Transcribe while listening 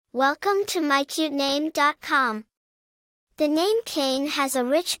Welcome to mycutename.com. The name Cain has a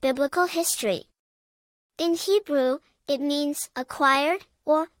rich biblical history. In Hebrew, it means acquired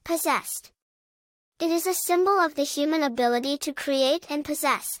or possessed. It is a symbol of the human ability to create and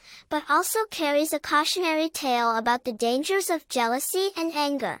possess, but also carries a cautionary tale about the dangers of jealousy and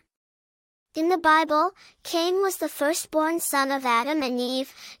anger. In the Bible, Cain was the firstborn son of Adam and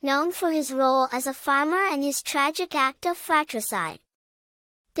Eve, known for his role as a farmer and his tragic act of fratricide.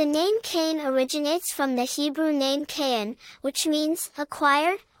 The name Cain originates from the Hebrew name Cain, which means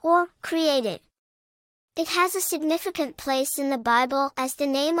acquired or created. It has a significant place in the Bible as the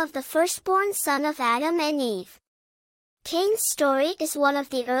name of the firstborn son of Adam and Eve. Cain's story is one of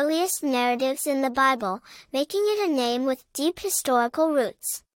the earliest narratives in the Bible, making it a name with deep historical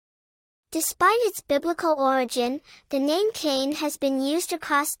roots. Despite its biblical origin, the name Cain has been used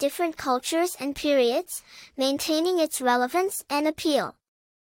across different cultures and periods, maintaining its relevance and appeal.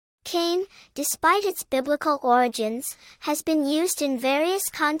 Cain, despite its biblical origins, has been used in various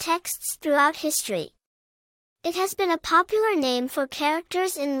contexts throughout history. It has been a popular name for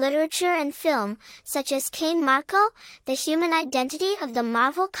characters in literature and film, such as Cain Marko, the human identity of the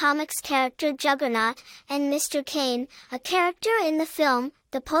Marvel Comics character Juggernaut, and Mr. Cain, a character in the film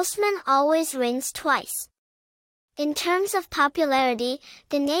The Postman Always Rings Twice. In terms of popularity,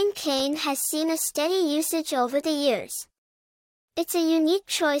 the name Cain has seen a steady usage over the years. It's a unique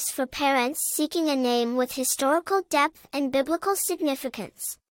choice for parents seeking a name with historical depth and biblical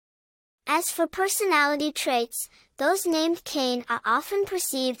significance. As for personality traits, those named Cain are often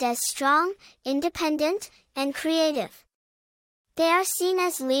perceived as strong, independent, and creative. They are seen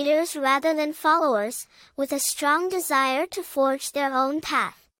as leaders rather than followers, with a strong desire to forge their own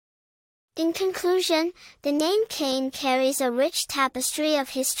path. In conclusion, the name Cain carries a rich tapestry of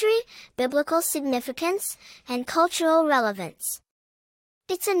history, biblical significance, and cultural relevance.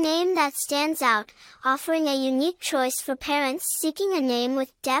 It's a name that stands out, offering a unique choice for parents seeking a name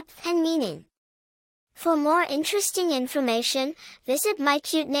with depth and meaning. For more interesting information, visit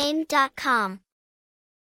mycutename.com.